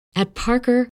At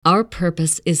Parker, our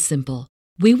purpose is simple.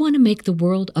 We want to make the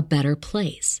world a better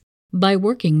place by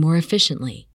working more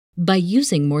efficiently, by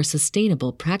using more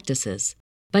sustainable practices,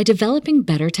 by developing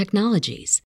better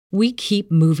technologies. We keep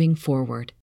moving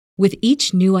forward. With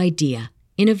each new idea,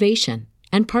 innovation,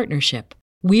 and partnership,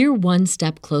 we're one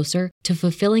step closer to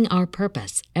fulfilling our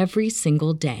purpose every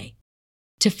single day.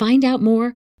 To find out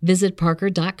more, visit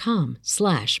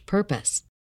parker.com/purpose.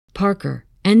 Parker,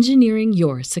 engineering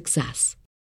your success.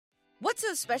 What's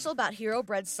so special about Hero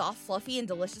Bread's soft, fluffy, and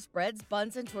delicious breads,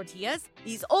 buns, and tortillas?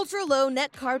 These ultra-low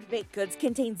net-carb baked goods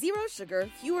contain zero sugar,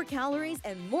 fewer calories,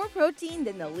 and more protein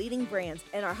than the leading brands,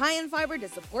 and are high in fiber to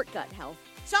support gut health.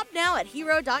 Shop now at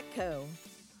hero.co.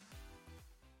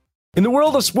 In the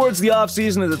world of sports, the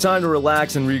offseason is a time to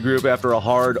relax and regroup after a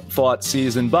hard-fought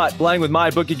season. But playing with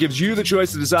MyBookie gives you the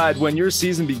choice to decide when your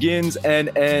season begins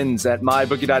and ends. At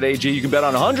MyBookie.ag, you can bet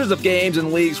on hundreds of games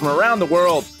and leagues from around the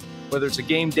world. Whether it's a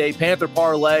game day Panther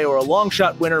parlay or a long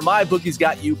shot winner, MyBookie's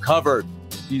got you covered.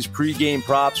 Use pre-game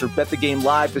props or bet the game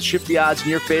live to shift the odds in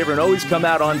your favor and always come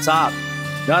out on top.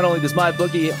 Not only does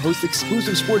MyBookie host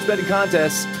exclusive sports betting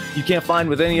contests you can't find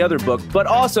with any other book, but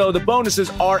also the bonuses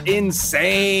are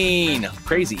insane.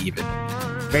 Crazy even.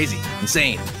 Crazy.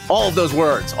 Insane. All of those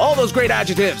words. All those great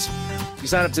adjectives. You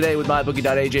sign up today with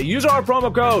MyBookie.ag. Use our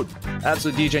promo code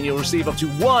AbsoluteDJ and you'll receive up to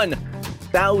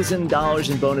 $1,000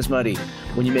 in bonus money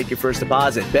when you make your first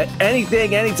deposit. Bet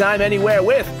anything, anytime, anywhere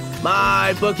with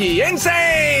MyBookie.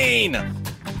 Insane!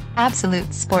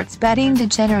 Absolute sports betting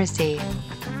degeneracy.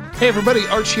 Hey everybody,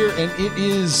 Arch here, and it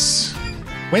is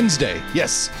Wednesday.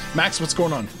 Yes. Max, what's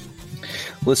going on?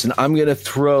 Listen, I'm going to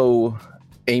throw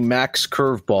a Max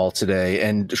curveball today,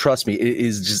 and trust me, it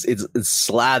is just it's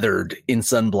slathered in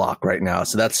sunblock right now,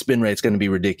 so that spin rate's going to be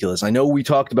ridiculous. I know we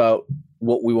talked about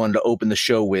what we wanted to open the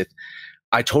show with.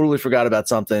 I totally forgot about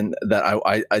something that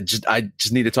I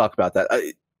just need to talk about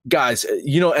that. Guys,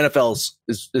 you know NFL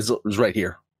is right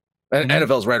here. And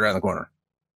NFL's right around the corner.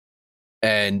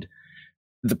 And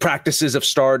the practices have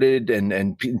started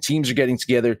and teams are getting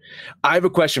together. I have a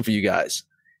question for you guys.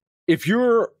 If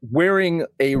you're wearing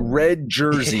a red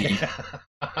jersey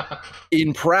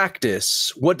in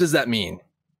practice, what does that mean?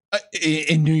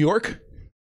 In New York?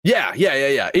 Yeah.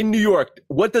 In New York,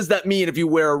 what does that mean if you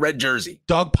wear a red jersey?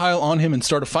 Dogpile on him and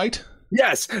start a fight?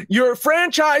 Yes. You're a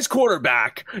franchise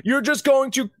quarterback. You're just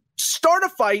going to start a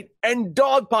fight and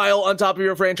dogpile on top of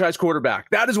your franchise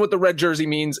quarterback. That is what the red jersey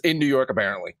means in New York,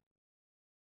 apparently.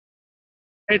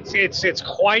 It's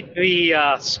quite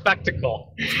the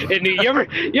spectacle. And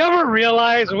you ever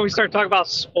realize when we start talking about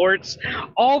sports,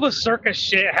 all the circus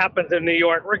shit happens in New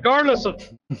York, regardless of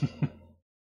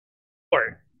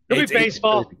sport. Could be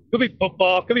baseball, could be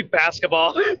football, could be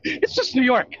basketball. It's just New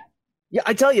York. Yeah,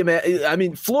 I tell you, man. I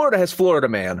mean, Florida has Florida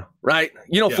Man, right?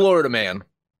 You know, yeah. Florida Man.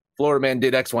 Florida Man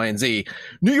did X, Y, and Z.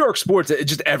 New York sports, it's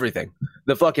just everything.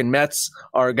 The fucking Mets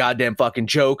are a goddamn fucking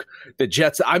joke. The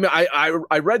Jets, I mean,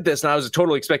 I read this and I was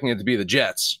totally expecting it to be the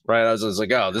Jets, right? I was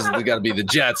like, oh, this is got to be the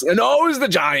Jets. And oh, it was the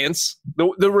Giants.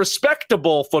 The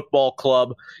respectable football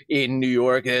club in New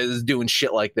York is doing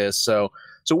shit like this. So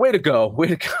way to go. Way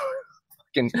to go.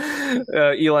 Fucking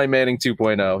Eli Manning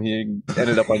 2.0. You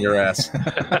ended up on your ass.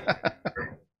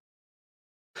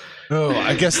 Oh,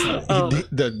 I guess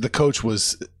the coach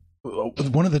was...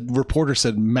 One of the reporters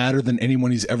said madder than anyone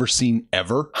he's ever seen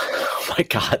ever. Oh my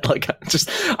God. Like,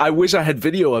 I wish I had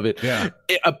video of it. Yeah.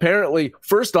 Apparently,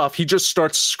 first off, he just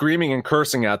starts screaming and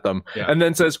cursing at them and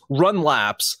then says, run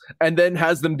laps, and then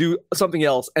has them do something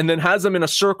else, and then has them in a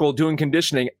circle doing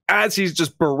conditioning as he's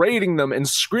just berating them and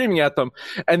screaming at them,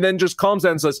 and then just calms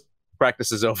down and says,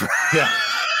 practice is over. Yeah.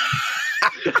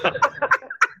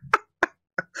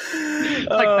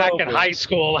 Like back in high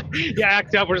school, like, you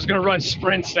act up, we're just going to run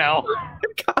sprints now.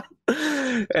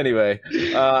 Anyway,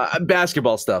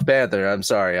 basketball stuff. Panther, I'm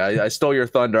sorry. I stole your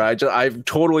thunder. I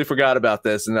totally forgot about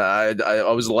this, and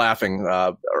I was laughing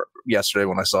yesterday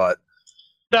when I saw it.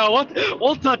 No,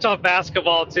 we'll touch on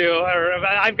basketball too.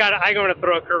 I'm going to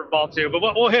throw a curveball too, but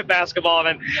we'll hit basketball,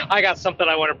 and then I got something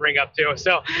I want to bring up too.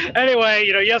 So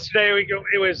anyway, yesterday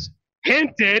it was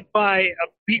hinted by a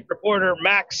beat reporter,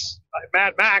 Mad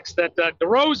Max, that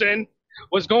DeRozan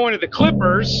was going to the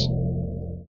Clippers.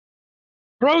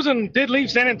 DeRozan did leave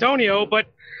San Antonio, but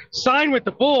signed with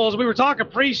the Bulls. We were talking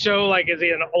pre-show, like, is he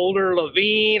an older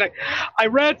Levine? I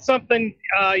read something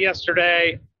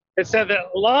yesterday that said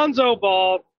that Lonzo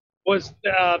Ball was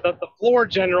the floor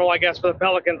general, I guess, for the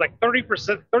Pelicans, like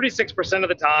 30%, 36% of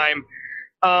the time.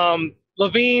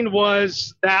 Levine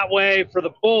was that way for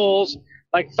the Bulls,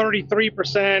 like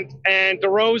 33%, and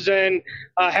DeRozan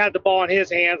had the ball in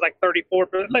his hands, like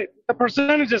 34%. Like, the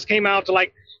percentages came out to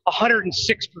like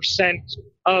 106%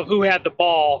 of who had the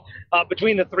ball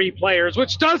between the three players,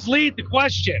 which does lead the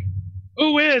question,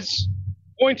 who is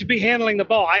going to be handling the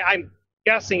ball? I'm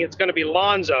guessing it's going to be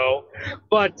Lonzo,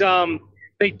 but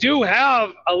they do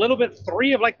have a little bit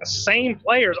three of like the same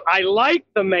players. I like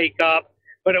the makeup,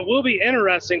 but it will be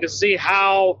interesting to see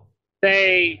how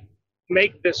they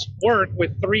make this work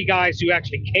with three guys who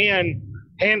actually can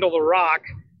handle the rock.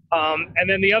 And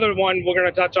then the other one we're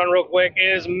going to touch on real quick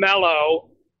is Melo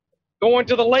going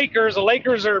to the Lakers. The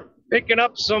Lakers are picking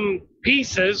up some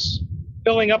pieces,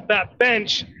 filling up that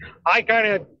bench. I kind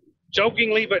of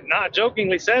jokingly, but not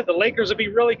jokingly, said the Lakers would be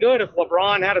really good if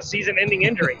LeBron had a season-ending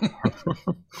injury.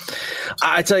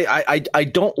 I tell you, I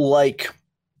don't like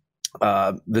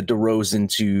the DeRozan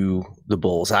to the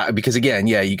Bulls because, again,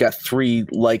 yeah, you got three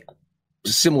like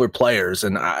similar players,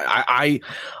 and I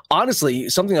honestly,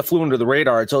 something that flew under the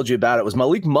radar, I told you about it, was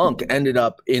Malik Monk ended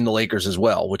up in the Lakers as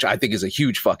well, which I think is a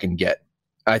huge fucking get.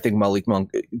 I think Malik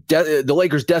Monk, the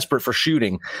Lakers desperate for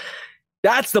shooting.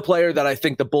 That's the player that I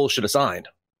think the Bulls should have signed,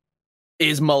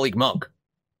 is Malik Monk.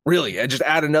 Really, and just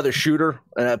add another shooter,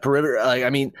 perimeter. I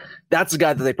mean, that's the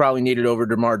guy that they probably needed over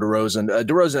DeMar DeRozan.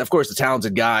 DeRozan, of course, a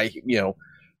talented guy,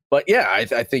 but yeah,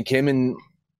 I think him and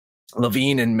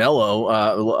Levine and Melo,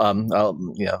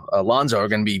 Alonzo are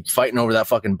going to be fighting over that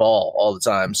fucking ball all the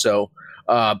time. So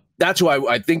that's who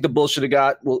I think the Bulls should have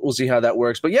got. We'll see how that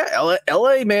works. But yeah,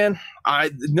 LA, man,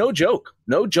 no joke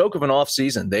of an off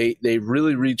season. They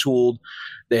really retooled.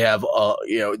 They have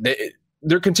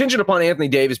they're contingent upon Anthony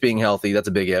Davis being healthy. That's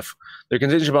a big if. They're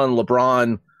contingent upon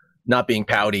LeBron not being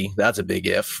pouty. That's a big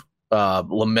if.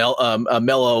 Melo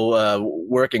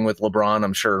working with LeBron,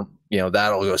 I'm sure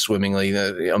that'll go swimmingly.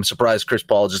 I'm surprised Chris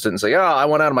Paul just didn't say, I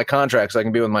want out of my contract so I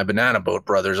can be with my banana boat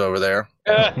brothers over there.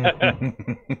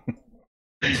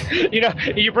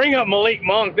 You bring up Malik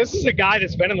Monk. This is a guy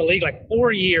that's been in the league like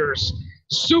 4 years.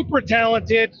 Super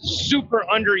talented, super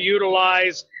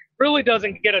underutilized, really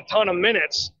doesn't get a ton of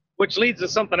minutes, which leads to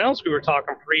something else we were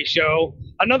talking pre-show.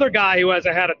 Another guy who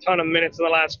hasn't had a ton of minutes in the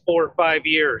last 4 or 5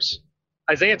 years.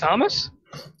 Isaiah Thomas?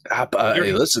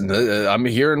 Hey, listen, I'm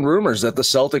hearing rumors that the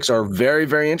Celtics are very,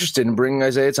 very interested in bringing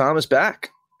Isaiah Thomas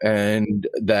back, and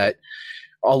that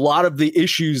a lot of the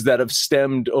issues that have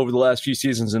stemmed over the last few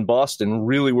seasons in Boston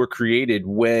really were created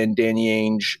when Danny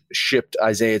Ainge shipped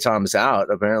Isaiah Thomas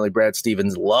out. Apparently, Brad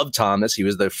Stevens loved Thomas. He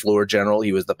was the floor general.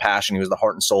 He was the passion. He was the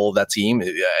heart and soul of that team.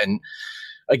 And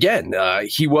again,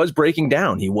 he was breaking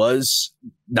down. He was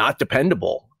not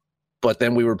dependable. But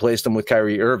then we replaced him with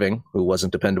Kyrie Irving, who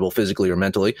wasn't dependable physically or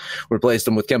mentally. We replaced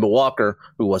him with Kemba Walker,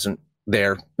 who wasn't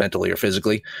there mentally or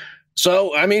physically.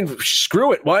 So, I mean,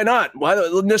 screw it. Why not? Why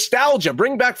nostalgia?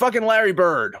 Bring back fucking Larry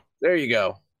Bird. There you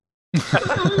go. You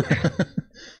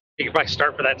could probably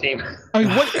start for that team. I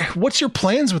mean, what's your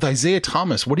plans with Isaiah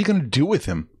Thomas? What are you going to do with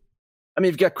him? I mean,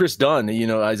 you've got Chris Dunn.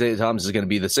 Isaiah Thomas is going to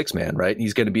be the sixth man, right?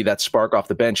 He's going to be that spark off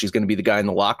the bench. He's going to be the guy in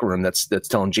the locker room that's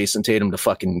telling Jason Tatum to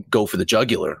fucking go for the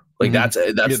jugular. Like that's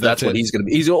what he's going to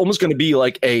be. He's almost going to be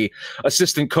like a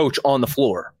assistant coach on the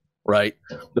floor, right?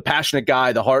 The passionate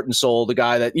guy, the heart and soul, the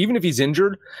guy that even if he's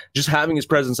injured, just having his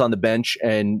presence on the bench.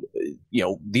 And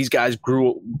these guys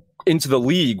grew into the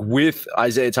league with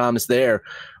Isaiah Thomas there,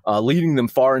 leading them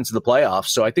far into the playoffs.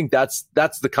 So I think that's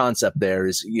the concept there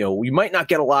is, you might not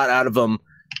get a lot out of them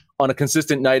on a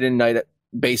consistent night in, night out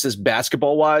basis,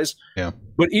 basketball wise. Yeah.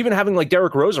 But even having like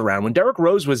Derrick Rose around, when Derrick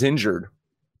Rose was injured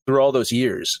through all those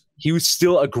years, he was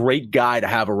still a great guy to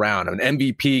have around, an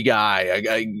MVP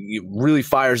guy, really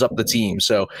fires up the team.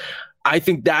 So I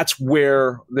think that's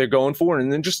where they're going for.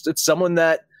 And then just, it's someone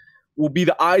that will be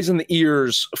the eyes and the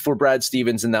ears for Brad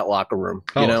Stevens in that locker room.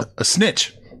 A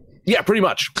snitch. Yeah, pretty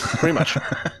much.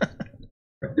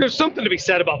 There's something to be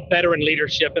said about veteran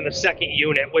leadership in the second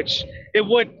unit, which it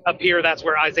would appear that's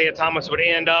where Isaiah Thomas would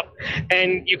end up.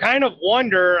 And you kind of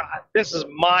wonder, this is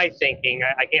my thinking,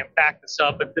 I can't back this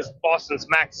up, but this Boston's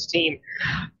Max team,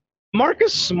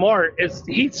 Marcus Smart,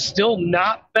 he's still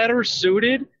not better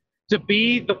suited to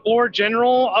be the floor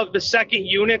general of the second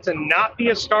unit and not be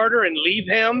a starter and leave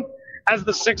him as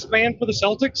the sixth man for the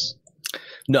Celtics?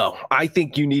 No, I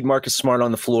think you need Marcus Smart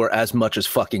on the floor as much as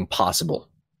fucking possible,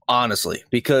 honestly,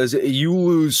 because you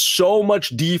lose so much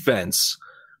defense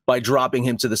by dropping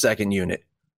him to the second unit.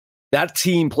 That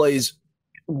team plays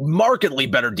markedly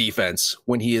better defense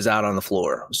when he is out on the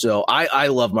floor. So I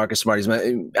love Marcus Smart. He's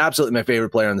absolutely my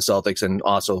favorite player on the Celtics, and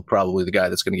also probably the guy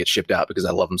that's going to get shipped out because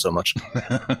I love him so much.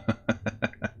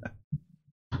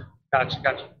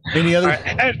 Gotcha. Any other?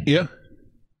 Right. Yeah.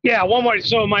 Yeah, one more.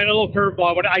 So my little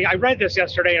curveball, but I read this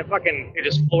yesterday and it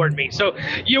just floored me. So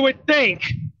you would think,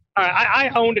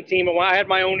 I owned a team. I had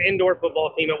my own indoor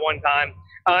football team at one time.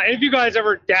 And if you guys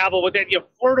ever dabble with it, you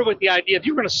flirted with the idea if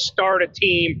you're going to start a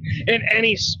team in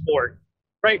any sport,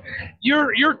 right?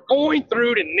 You're going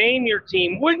through to name your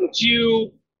team. Wouldn't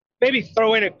you maybe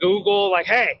throw in a Google like,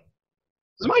 hey,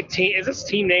 is this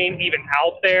team name even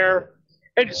out there?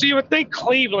 And so you would think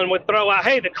Cleveland would throw out,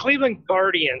 hey, the Cleveland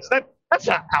Guardians. That's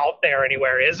not out there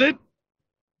anywhere, is it?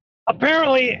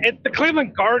 Apparently, the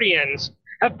Cleveland Guardians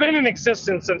have been in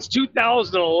existence since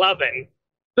 2011.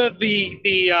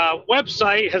 The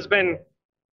website has been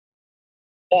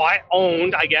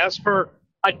owned, I guess, for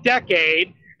a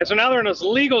decade. And so now they're in this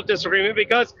legal disagreement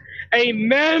because a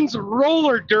men's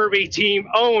roller derby team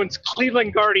owns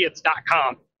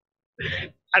ClevelandGuardians.com.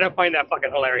 I don't find that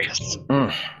fucking hilarious.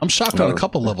 I'm shocked on a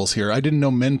couple levels here. I didn't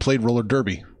know men played roller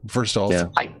derby, first off. Yeah.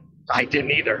 I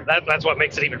didn't either. That's what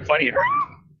makes it even funnier.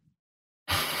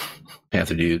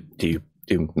 Panther, do you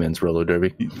do men's roller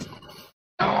derby?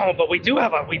 No, but we do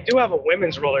have a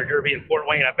women's roller derby in Fort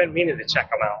Wayne. I've been meaning to check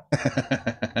them out.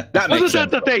 Wasn't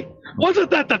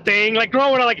that the thing? Like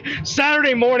growing up, like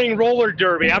Saturday morning roller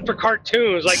derby after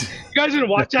cartoons. Like you guys didn't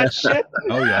watch that shit?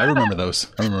 Oh yeah, I remember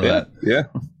those. I remember that. Yeah.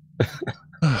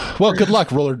 Well, good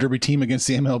luck, roller derby team against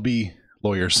the MLB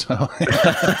lawyers. I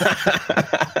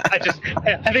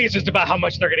think it's just about how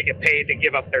much they're going to get paid to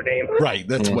give up their name. Right,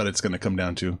 that's what it's going to come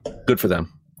down to. Good for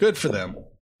them. Good for them.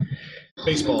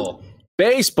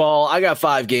 Baseball. I got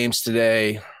 5 games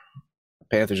today.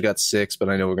 Panthers got 6, but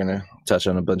I know we're going to touch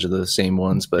on a bunch of the same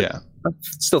ones. But yeah, I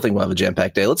still think we'll have a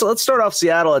jam-packed day. Let's start off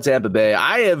Seattle at Tampa Bay.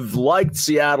 I have liked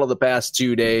Seattle the past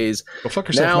 2 days. Go fuck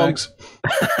yourself, Max.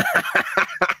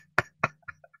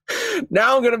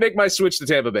 Now I'm going to make my switch to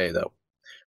Tampa Bay, though.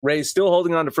 Rays still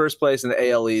holding on to first place in the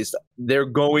AL East. They're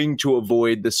going to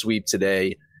avoid the sweep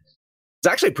today. It's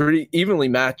actually a pretty evenly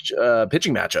matched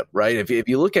pitching matchup, right? If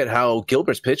you look at how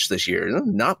Gilbert's pitched this year,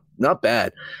 not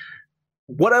bad.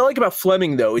 What I like about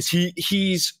Fleming, though, is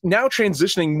he's now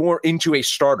transitioning more into a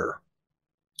starter.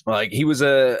 Like he was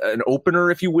an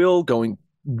opener, if you will, going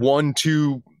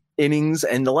 1-2 innings,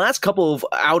 and the last couple of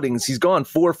outings, he's gone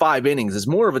 4 or 5 innings. It's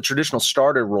more of a traditional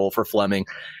starter role for Fleming,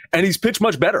 and he's pitched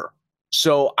much better.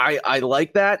 So I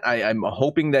like that. I'm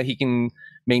hoping that he can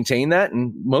maintain that,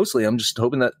 and mostly I'm just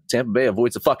hoping that Tampa Bay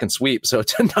avoids a fucking sweep. So a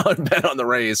 $10 bet on the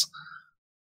Rays.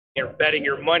 You're betting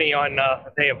your money on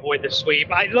they avoid the sweep.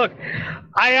 I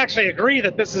actually agree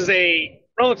that this is a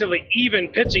relatively even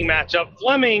pitching matchup.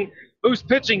 Fleming, who's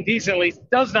pitching decently,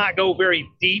 does not go very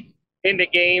deep into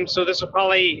games, so this will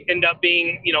probably end up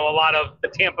being, a lot of the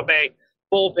Tampa Bay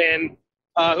bullpen,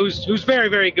 who's very,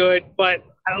 very good. But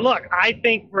look, I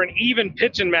think for an even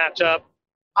pitching matchup,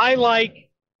 I like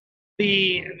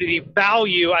the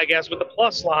value, I guess, with the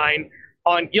plus line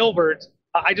on Gilbert.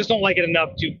 I just don't like it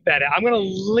enough to bet it. I'm going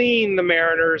to lean the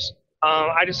Mariners.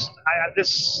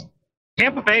 This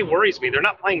Tampa Bay worries me. They're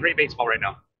not playing great baseball right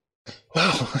now.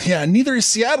 Well, yeah, neither is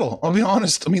Seattle. I'll be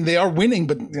honest. I mean, they are winning,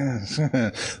 but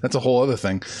that's a whole other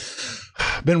thing.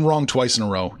 Been wrong twice in a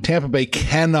row. Tampa Bay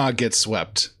cannot get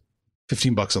swept.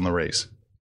 $15 on the Rays.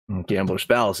 Gambler's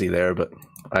fallacy there, but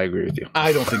I agree with you.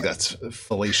 I don't think that's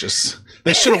fallacious.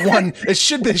 They should have won. They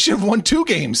should have won 2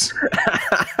 games.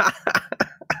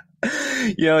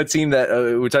 A team that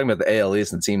we're talking about the AL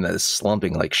East, and a team that is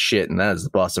slumping like shit, and that is the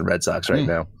Boston Red Sox right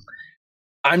now.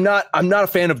 I'm not a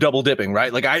fan of double dipping,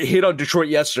 right? Like I hit on Detroit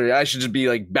yesterday. I should just be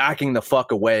like backing the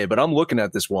fuck away, but I'm looking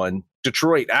at this one.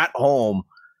 Detroit at home,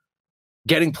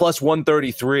 getting plus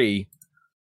 133.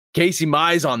 Casey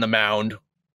Mize on the mound,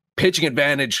 pitching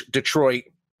advantage Detroit.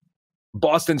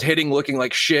 Boston's hitting looking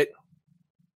like shit.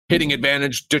 Hitting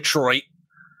advantage Detroit.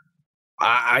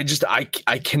 I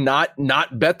cannot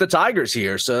not bet the Tigers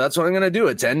here, so that's what I'm going to do.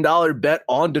 A $10 bet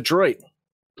on Detroit.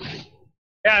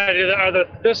 Yeah, are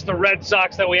the Red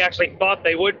Sox that we actually thought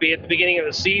they would be at the beginning of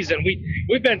the season?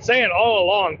 We've been saying all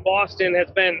along Boston has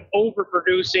been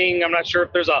overproducing. I'm not sure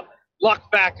if there's a luck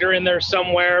factor in there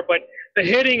somewhere, but the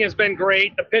hitting has been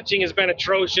great. The pitching has been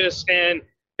atrocious, and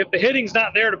if the hitting's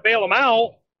not there to bail them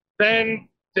out, then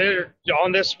they're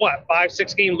on this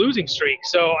 5-6 game losing streak.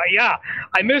 So yeah,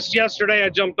 I missed yesterday. I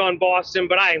jumped on Boston,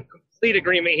 but I am complete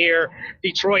agreement here.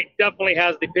 Detroit definitely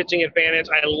has the pitching advantage.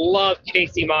 I love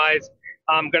Casey Mize.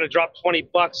 I'm going to drop $20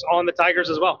 on the Tigers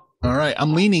as well. All right.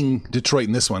 I'm leaning Detroit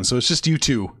in this one. So it's just you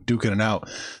two duking it out.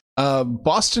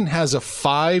 Boston has a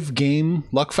 5-game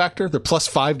luck factor. They're plus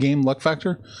 5-game luck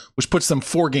factor, which puts them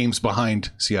 4 games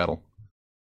behind Seattle.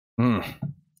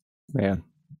 Man.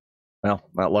 Well,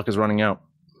 that luck is running out.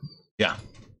 Yeah.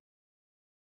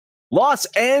 Los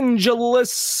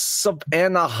Angeles of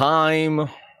Anaheim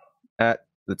at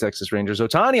the Texas Rangers.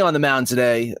 Ohtani on the mound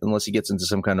today, unless he gets into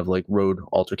some kind of like road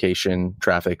altercation,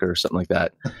 traffic, or something like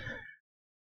that.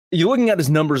 you're looking at his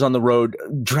numbers on the road,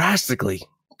 drastically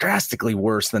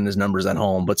worse than his numbers at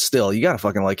home. But still, you got to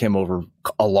fucking like him over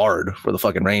Allard for the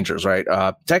fucking Rangers, right?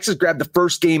 Texas grabbed the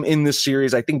first game in this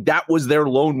series. I think that was their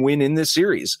lone win in this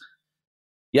series.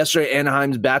 Yesterday,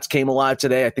 Anaheim's bats came alive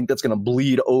today. I think that's going to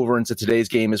bleed over into today's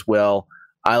game as well.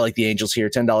 I like the Angels here.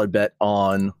 $10 bet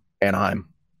on Anaheim.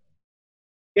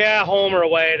 Yeah, home or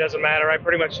away, it doesn't matter. I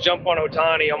pretty much jump on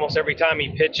Ohtani almost every time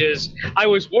he pitches. I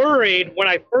was worried when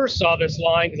I first saw this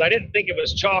line because I didn't think it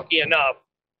was chalky enough.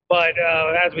 But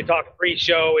as we talked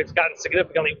pre-show, it's gotten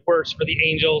significantly worse for the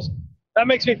Angels. That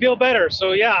makes me feel better.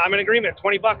 So, yeah, I'm in agreement.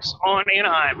 $20 on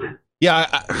Anaheim.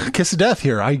 Yeah, kiss of death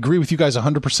here. I agree with you guys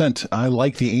 100%. I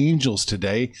like the Angels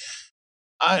today.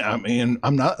 I mean,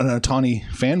 I'm not an Ohtani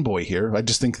fanboy here. I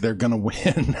just think they're going to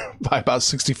win by about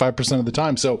 65% of the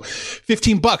time. So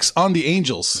 $15 on the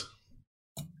Angels.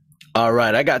 All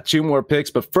right, I got 2 more picks,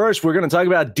 but first we're going to talk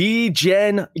about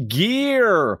D-Gen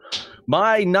Gear.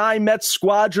 My 9 Mets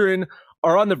squadron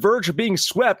are on the verge of being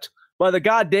swept by the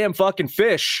goddamn fucking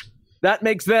fish. That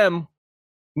makes them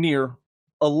near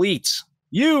elite.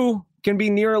 You can be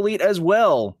near elite as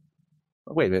well.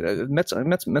 Wait a minute,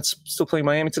 Mets still playing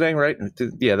Miami today, right?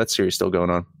 Yeah, that series still going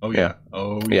on. Oh, yeah.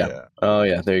 Oh, yeah. Oh,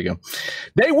 yeah, there you go.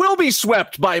 They will be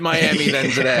swept by Miami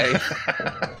then today.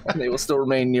 They will still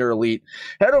remain near elite.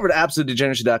 Head over to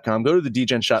absolutedegeneracy.com. Go to the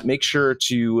DGen shop. Make sure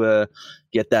to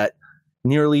get that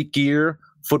near elite gear.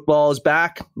 Football is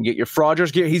back. You get your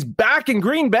Frauders gear. He's back in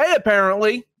Green Bay,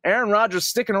 apparently. Aaron Rodgers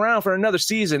sticking around for another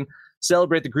season.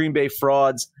 Celebrate the Green Bay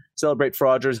frauds. Celebrate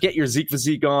Frauders. Get your Zeke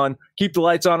physique on. Keep the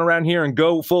lights on around here and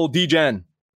go full DGen.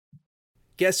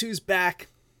 Guess who's back?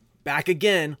 Back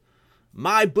again.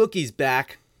 My bookie's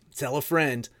back. Tell a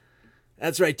friend.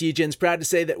 That's right, DGen's proud to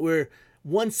say that we're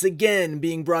once again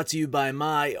being brought to you by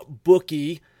my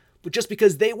bookie. But just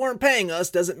because they weren't paying us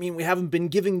doesn't mean we haven't been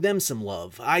giving them some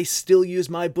love. I still use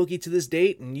my bookie to this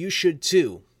date, and you should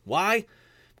too. Why?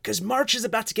 Because March is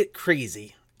about to get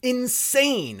crazy.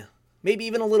 Insane. Maybe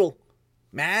even a little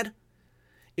mad?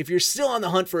 If you're still on the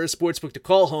hunt for a sportsbook to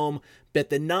call home, bet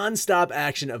the non-stop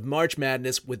action of March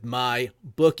Madness with my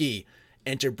bookie.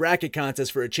 Enter bracket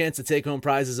contests for a chance to take home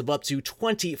prizes of up to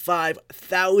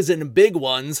 25,000 big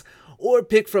ones, or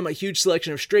pick from a huge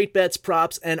selection of straight bets,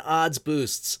 props, and odds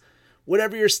boosts.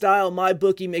 Whatever your style, my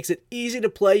bookie makes it easy to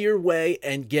play your way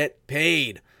and get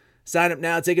paid. Sign up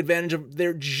now, take advantage of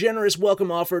their generous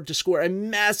welcome offer to score a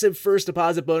massive first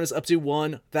deposit bonus up to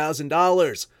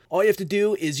 $1,000. All you have to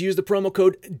do is use the promo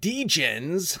code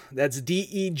DGENS, that's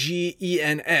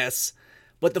DEGENS,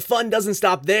 but the fun doesn't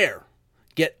stop there.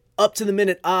 Get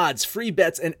up-to-the-minute odds, free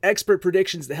bets, and expert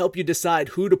predictions to help you decide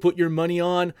who to put your money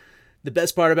on. The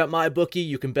best part about MyBookie,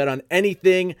 you can bet on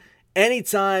anything,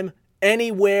 anytime,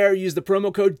 anywhere. Use the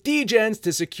promo code DGENS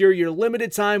to secure your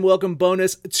limited-time welcome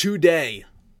bonus today.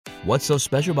 What's so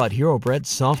special about Hero Bread's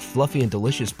soft, fluffy, and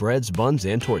delicious breads, buns,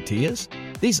 and tortillas?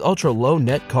 These ultra-low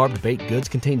net-carb baked goods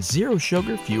contain zero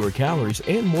sugar, fewer calories,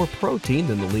 and more protein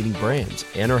than the leading brands,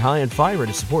 and are high in fiber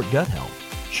to support gut health.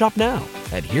 Shop now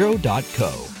at hero.co.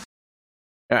 All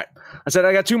right. I said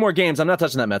I got 2 more games. I'm not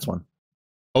touching that Mets one.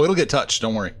 Oh, it'll get touched.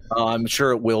 Don't worry. I'm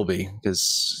sure it will be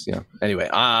because, anyway,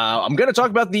 I'm going to talk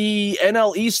about the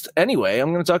NL East anyway.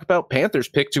 I'm going to talk about Panthers'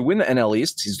 pick to win the NL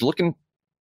East. He's looking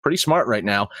pretty smart right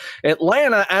now.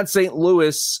 Atlanta at St.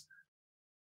 Louis.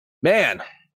 Man,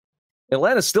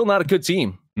 Atlanta's still not a good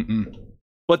team. Mm-mm.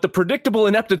 But the predictable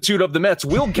ineptitude of the Mets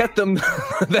will get them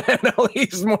the NL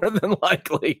East more than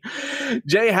likely.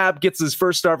 Jay Happ gets his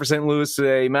first start for St. Louis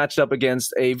today, matched up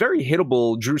against a very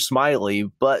hittable Drew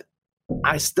Smyly, but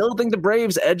I still think the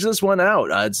Braves edge this one out.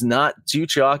 It's not too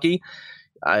chalky.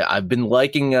 I've been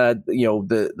liking,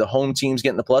 the home teams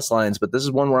getting the plus lines, but this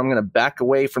is one where I'm going to back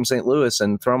away from St. Louis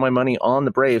and throw my money on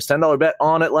the Braves. $10 bet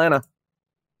on Atlanta.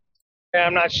 Yeah,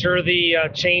 I'm not sure the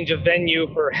change of venue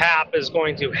for Happ is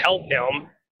going to help him.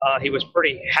 He was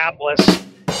pretty hapless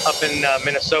up in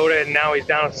Minnesota, and now he's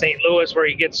down in St. Louis where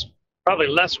he gets probably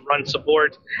less run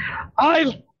support.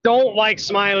 I don't like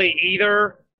Smyly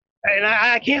either, and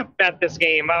I can't bet this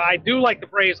game. I do like the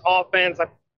Braves' offense. I'm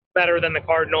better than the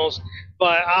Cardinals,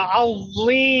 but I'll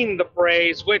lean the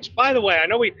Braves, which, by the way, I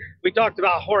know we talked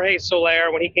about Jorge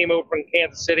Soler when he came over from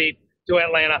Kansas City to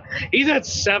Atlanta. He's had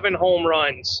 7 home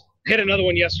runs, hit another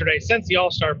one yesterday since the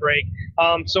All-Star break.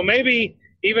 So maybe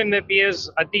even if he is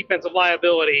a defensive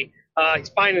liability, he's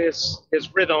finding his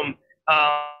rhythm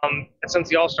since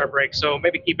the All-Star break. So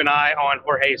maybe keep an eye on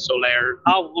Jorge Soler.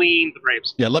 I'll lean the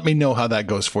Braves. Yeah, let me know how that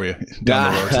goes for you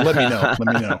down the road. So let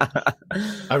me know.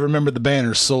 I remember the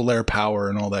banners, Solar Power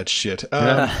and all that shit.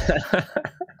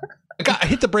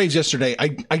 hit the Braves yesterday.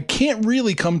 I can't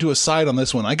really come to a side on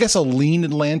this one. I guess I'll lean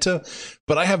Atlanta,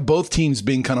 but I have both teams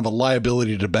being kind of a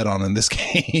liability to bet on in this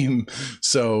game.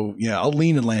 So, yeah, I'll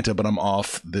lean Atlanta, but I'm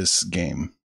off this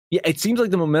game. Yeah, it seems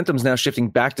like the momentum's now shifting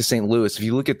back to St. Louis. If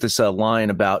you look at this line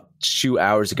about 2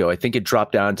 hours ago, I think it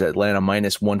dropped down to Atlanta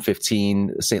minus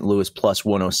 115, St. Louis plus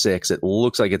 106. It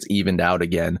looks like it's evened out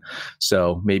again.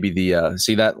 So maybe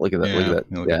see that? Look at that. Look at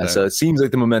that. Yeah. So it seems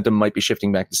like the momentum might be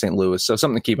shifting back to St. Louis. So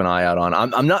something to keep an eye out on.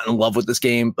 I'm not in love with this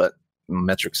game, but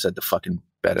metrics said to fucking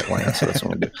bet Atlanta, so that's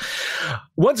what I'm gonna do.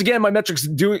 Once again, my metrics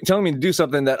telling me to do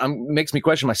something that makes me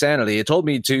question my sanity. It told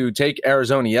me to take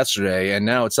Arizona yesterday, and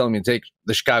now it's telling me to take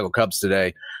the Chicago Cubs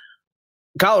today.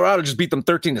 Colorado just beat them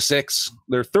 13-6.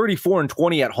 They're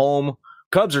 34-20 at home.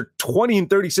 Cubs are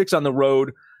 20-36 on the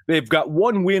road. They've got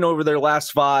one win over their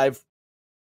last 5,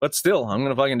 but still, I'm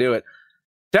gonna fucking do it.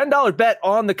 $10 bet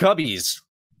on the Cubbies.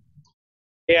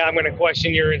 Yeah, I'm going to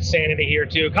question your insanity here,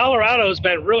 too. Colorado's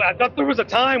been really – I thought there was a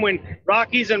time when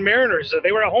Rockies and Mariners,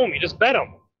 they were at home. You just bet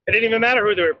them. It didn't even matter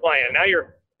who they were playing. Now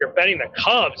you're betting the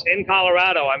Cubs in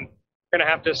Colorado. I'm going to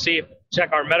have to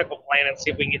check our medical plan and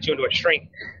see if we can get you into a shrink.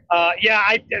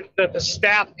 The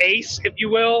staff ace, if you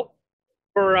will,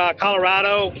 for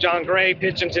Colorado, John Gray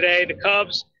pitching today. The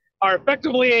Cubs are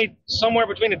effectively somewhere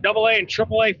between a AA and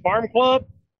AAA farm club.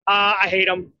 I hate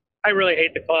them. I really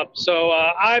hate the club. So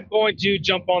I'm going to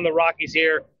jump on the Rockies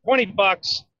here.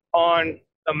 $20 on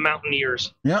the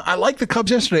Mountaineers. Yeah, I like the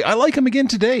Cubs yesterday. I like them again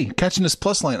today, catching this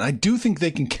plus line. I do think they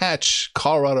can catch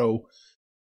Colorado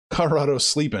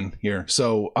sleeping here.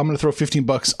 So I'm going to throw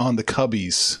 $15 on the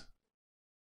Cubbies.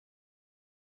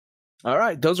 All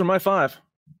right, those are my 5.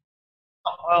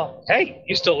 Well, hey,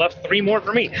 you still left 3 more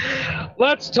for me.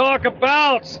 Let's talk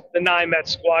about the 9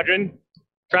 Mets squadron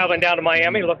traveling down to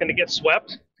Miami looking to get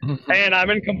swept. And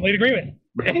I'm in complete agreement.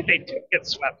 They do get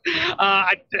swept.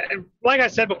 Like I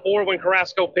said before, when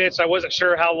Carrasco pitched, I wasn't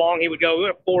sure how long he would go. He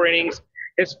went 4 innings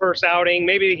his first outing.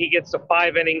 Maybe he gets to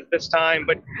 5 innings this time,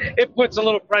 but it puts a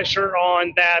little pressure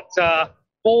on that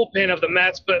bullpen of the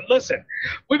Mets. But listen,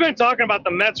 we've been talking about the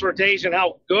Mets rotation,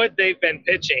 how good they've been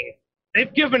pitching.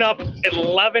 They've given up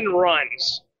 11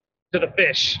 runs to the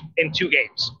Fish in 2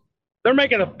 games. They're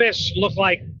making the Fish look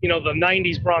like, the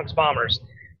 90s Bronx Bombers.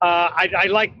 I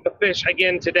like the Fish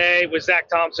again today with Zach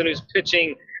Thompson, who's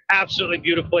pitching absolutely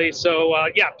beautifully. So,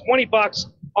 $20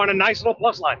 on a nice little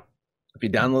plus line. If you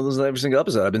download those every single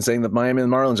episode, I've been saying that Miami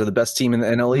and the Marlins are the best team in the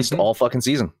NL East all fucking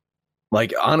season.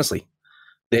 Like, honestly,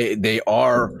 they've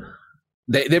got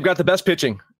the best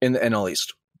pitching in the NL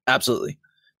East. Absolutely.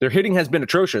 Their hitting has been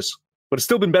atrocious, but it's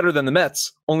still been better than the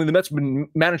Mets. Only the Mets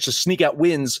managed to sneak out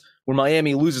wins when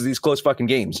Miami loses these close fucking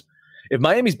games. If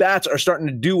Miami's bats are starting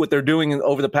to do what they're doing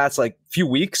over the past few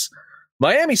weeks,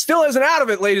 Miami still isn't out of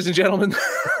it, ladies and gentlemen.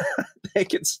 They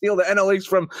can steal the NL East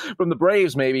from the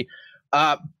Braves, maybe.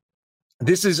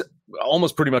 This is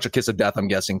almost pretty much a kiss of death, I'm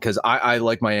guessing, because I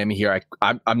like Miami here.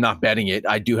 I'm not betting it.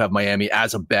 I do have Miami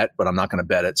as a bet, but I'm not going to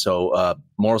bet it. So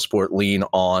moral sport, lean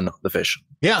on the Fish.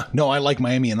 Yeah, no, I like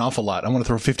Miami an awful lot. I want to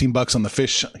throw $15 on the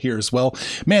Fish here as well.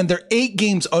 Man, they're 8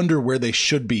 games under where they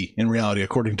should be in reality,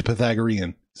 according to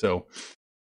Pythagorean. So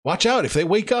watch out. If they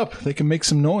wake up, they can make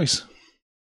some noise.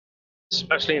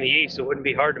 Especially in the East, it wouldn't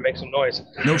be hard to make some noise.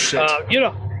 No shit.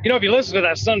 If you listen to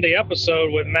that Sunday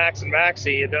episode with Max and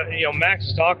Maxie, Max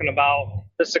was talking about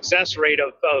the success rate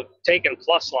of taking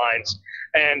plus lines.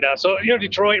 And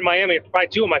Detroit and Miami are probably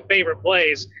 2 of my favorite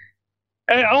plays.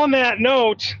 And on that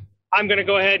note, I'm going to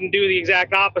go ahead and do the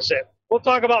exact opposite. We'll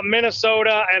talk about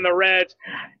Minnesota and the Reds.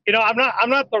 I'm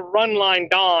not the run line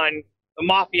Don, the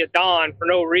Mafia Don, for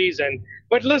no reason.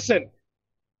 But listen,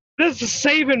 this is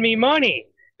saving me money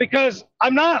because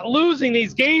I'm not losing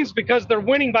these games because they're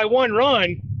winning by 1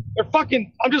 run.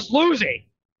 I'm just losing.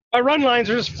 My run lines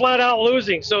are just flat out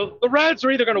losing. So the Reds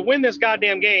are either going to win this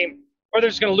goddamn game or they're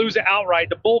just going to lose it outright.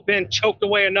 The bullpen choked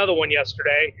away another one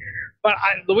yesterday. But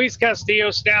Luis Castillo,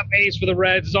 staff ace for the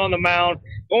Reds, is on the mound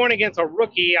going against a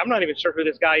rookie. I'm not even sure who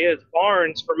this guy is.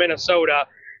 Barnes for Minnesota.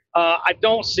 I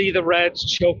don't see the Reds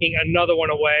choking another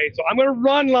one away. So I'm going to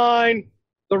run line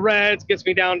the Reds. Gets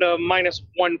me down to minus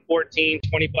 114,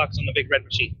 $20 on the big red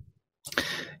machine.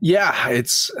 Yeah,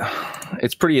 it's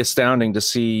pretty astounding to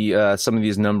see some of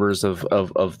these numbers of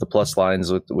the plus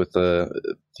lines with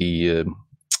the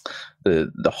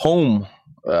home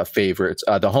favorites,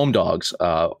 the home dogs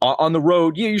on the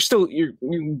road. Yeah,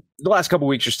 the last couple of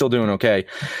weeks you're still doing okay.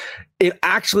 It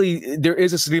actually, there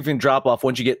is a significant drop off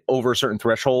once you get over a certain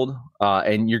threshold,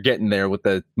 and you're getting there with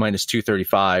the minus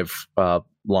 235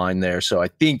 line there. So I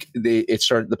think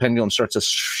the pendulum starts to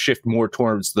shift more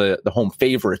towards the home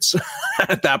favorites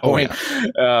at that point.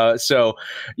 So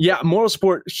moral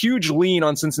support, huge lean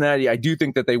on Cincinnati. I do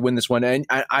think that they win this one. And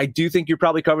I do think you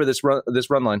probably cover this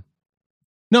run line.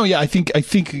 No, yeah, I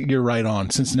think you're right on.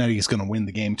 Cincinnati is going to win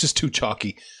the game. Just too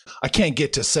chalky. I can't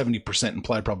get to 70%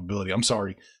 implied probability. I'm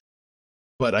sorry.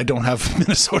 But I don't have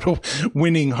Minnesota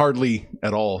winning hardly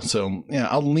at all. So, yeah,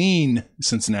 I'll lean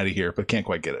Cincinnati here, but can't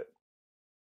quite get it.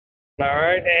 All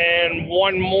right, and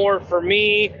one more for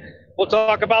me. We'll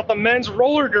talk about the men's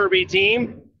roller derby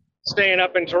team staying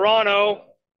up in Toronto.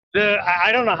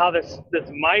 I don't know how this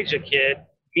Mija kid,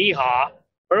 Miha,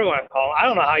 whatever you want to call him, I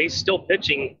don't know how he's still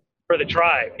pitching for the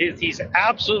Tribe. He's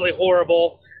absolutely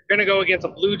horrible. Going to go against a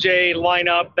Blue Jay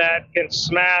lineup that can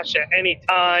smash at any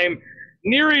time.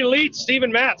 Near elite,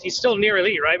 Steven Matz. He's still near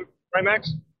elite, right? Right,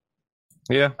 Max?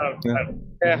 Yeah.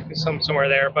 Somewhere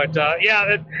there. But,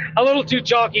 a little too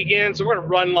chalky again, so we're going to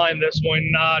run line this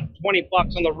one. $20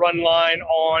 on the run line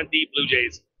on the Blue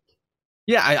Jays.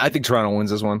 Yeah, I think Toronto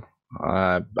wins this one.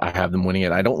 I have them winning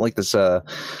it. I don't like this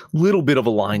little bit of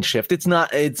a line shift. It's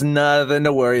nothing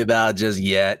to worry about just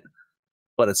yet,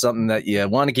 but it's something that you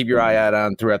want to keep your eye out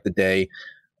on throughout the day.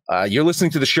 You're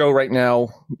listening to the show right now,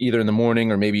 either in the morning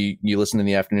or maybe you listen in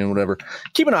the afternoon, whatever.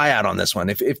 Keep an eye out on this one.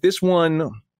 If this one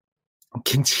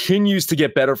continues to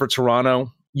get better for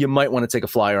Toronto, you might want to take a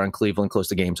flyer on Cleveland close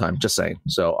to game time. Just saying.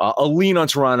 So I'll lean on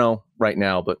Toronto right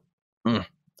now, but I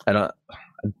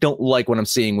don't like what I'm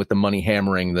seeing with the money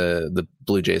hammering the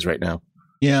Blue Jays right now.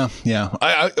 Yeah.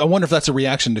 I wonder if that's a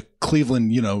reaction to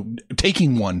Cleveland,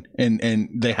 taking one and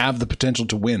they have the potential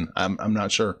to win. I'm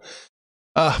not sure.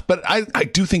 But I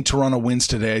do think Toronto wins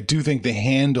today. I do think they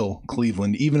handle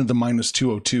Cleveland, even at the minus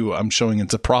 202. I'm showing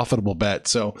it's a profitable bet.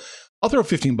 So I'll throw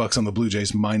 $15 on the Blue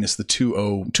Jays minus the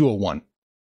 201.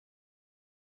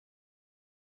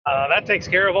 That takes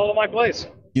care of all of my plays.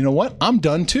 You know what? I'm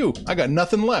done too. I got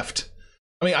nothing left.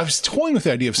 I mean, I was toying with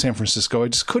the idea of San Francisco. I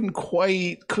just couldn't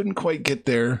quite get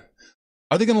there.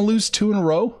 Are they going to lose 2 in a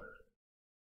row?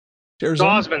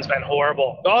 Gosman's been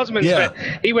horrible.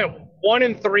 He went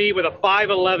 1-3 with a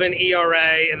 5.11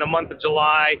 ERA in the month of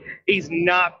July. He's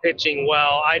not pitching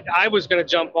well. I was going to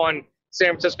jump on San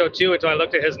Francisco too until I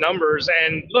looked at his numbers.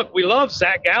 And look, we love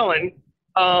Zach Gallen.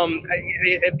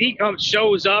 If he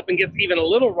shows up and gets even a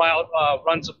little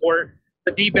run support,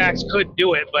 the D-backs could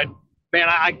do it. But man,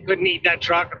 I couldn't eat that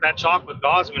chalk with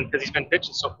Gosman because he's been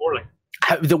pitching so poorly.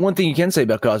 The one thing you can say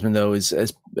about Gosman, though, is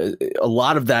a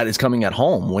lot of that is coming at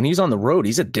home. When he's on the road,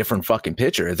 he's a different fucking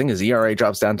pitcher. I think his ERA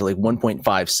drops down to like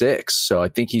 1.56. So I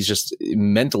think he's just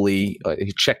mentally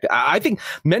checked. I think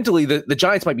mentally the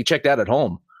Giants might be checked out at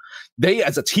home. They,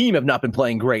 as a team, have not been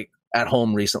playing great at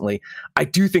home recently. I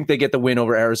do think they get the win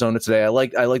over Arizona today. I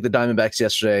like the Diamondbacks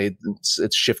yesterday.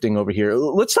 It's shifting over here.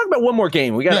 Let's talk about one more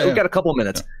game. We got a couple of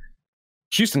minutes.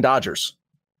 Houston Dodgers.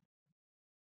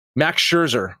 Max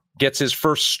Scherzer gets his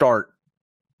first start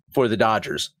for the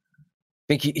Dodgers.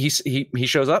 Think he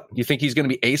shows up? You think he's going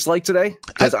to be ace-like today?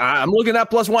 Because I'm looking at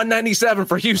plus 197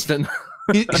 for Houston.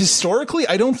 Historically,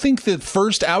 I don't think the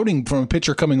first outing from a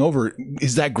pitcher coming over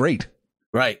is that great.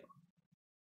 Right.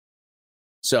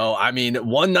 So, I mean,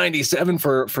 197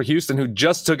 for Houston, who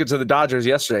just took it to the Dodgers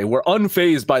yesterday. We're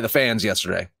unfazed by the fans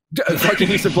yesterday. Fucking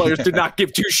Houston players did not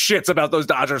give 2 shits about those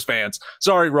Dodgers fans.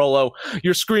 Sorry, Rolo.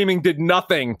 Your screaming did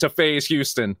nothing to faze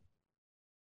Houston.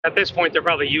 At this point, they're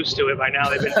probably used to it by now.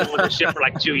 They've been dealing with this shit for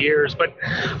like 2 years. But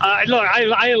look,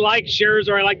 I like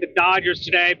Scherzer. I like the Dodgers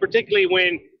today, particularly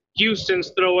when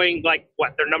Houston's throwing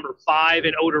their number 5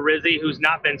 in Odorizzi, who's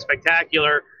not been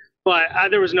spectacular. But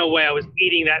there was no way I was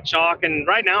eating that chalk. And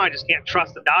right now, I just can't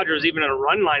trust the Dodgers, even in a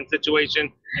run line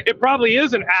situation. It probably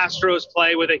is an Astros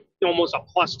play with almost a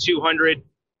plus 200.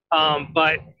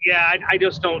 But yeah, I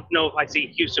just don't know if I see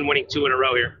Houston winning 2 in a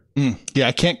row here. Yeah,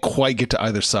 I can't quite get to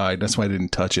either side. That's why I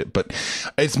didn't touch it. But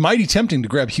it's mighty tempting to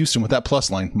grab Houston with that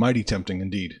plus line. Mighty tempting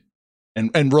indeed.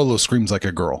 And Rolo screams like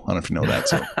a girl. I don't know if you know that.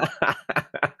 So.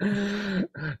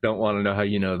 Don't want to know how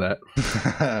you know that.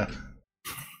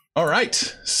 All right.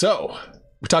 So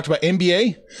we talked about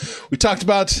NBA. We talked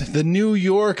about the New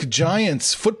York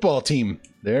Giants football team.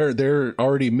 They're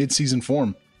already mid-season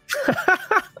form.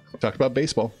 Talked about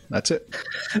baseball. That's it.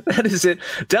 That is it.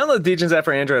 Download the DJs app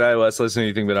for Android, iOS. Listen to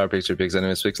anything but our Patriot Picks,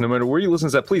 Enemies Picks. No matter where you listen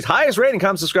to that, please highest rating,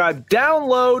 comment, subscribe,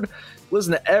 download,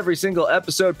 listen to every single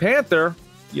episode. Panther,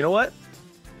 you know what?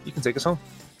 You can take us home.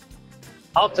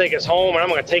 I'll take us home, and I'm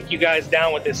going to take you guys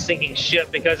down with this sinking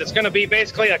ship because it's going to be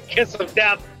basically a kiss of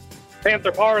death.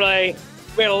 Panther parlay.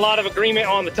 We had a lot of agreement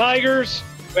on the Tigers.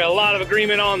 We had a lot of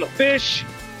agreement on the Fish,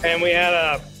 and we had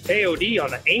a KOD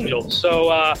on the Angels.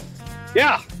 So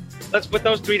Yeah, let's put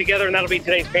those three together, and that'll be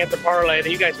today's Panther Parlay.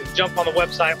 Then you guys can jump on the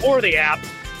website or the app,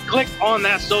 click on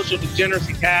that social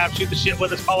degeneracy tab, shoot the shit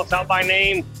with us, call us out by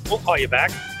name. We'll call you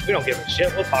back. We don't give a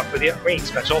shit. We'll talk with you. We ain't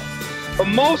special. But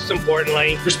most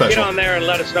importantly, get on there and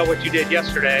let us know what you did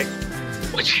yesterday,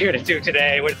 what you're here to do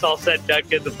today. When it's all said and done,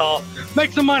 kids, it's all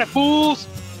make some money, fools.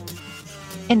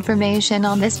 Information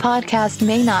on this podcast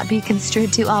may not be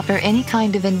construed to offer any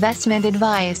kind of investment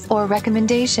advice or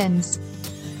recommendations.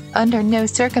 Under no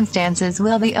circumstances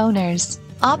will the owners,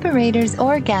 operators,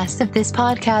 or guests of this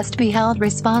podcast be held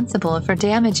responsible for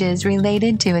damages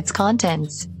related to its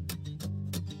contents.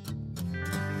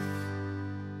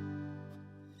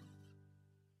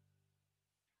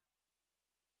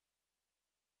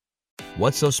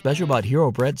 What's so special about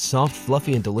Hero Bread's soft,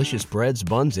 fluffy, and delicious breads,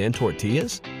 buns, and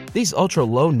tortillas? These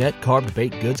ultra-low net-carb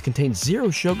baked goods contain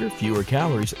zero sugar, fewer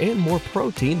calories, and more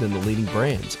protein than the leading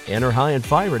brands, and are high in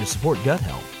fiber to support gut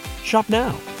health. Shop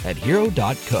now at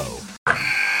hero.co.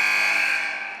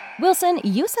 Wilson,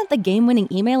 you sent the game-winning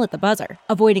email at the buzzer,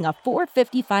 avoiding a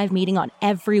 4:55 meeting on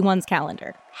everyone's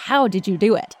calendar. How did you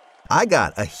do it? I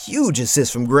got a huge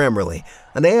assist from Grammarly,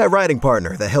 an AI writing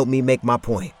partner that helped me make my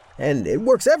point. And it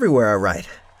works everywhere I write.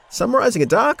 Summarizing a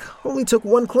doc only took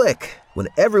one click. When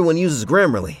everyone uses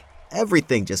Grammarly,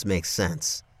 everything just makes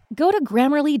sense. Go to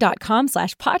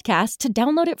Grammarly.com/podcast to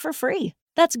download it for free.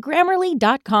 That's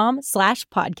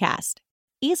Grammarly.com/podcast.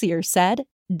 Easier said,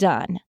 done.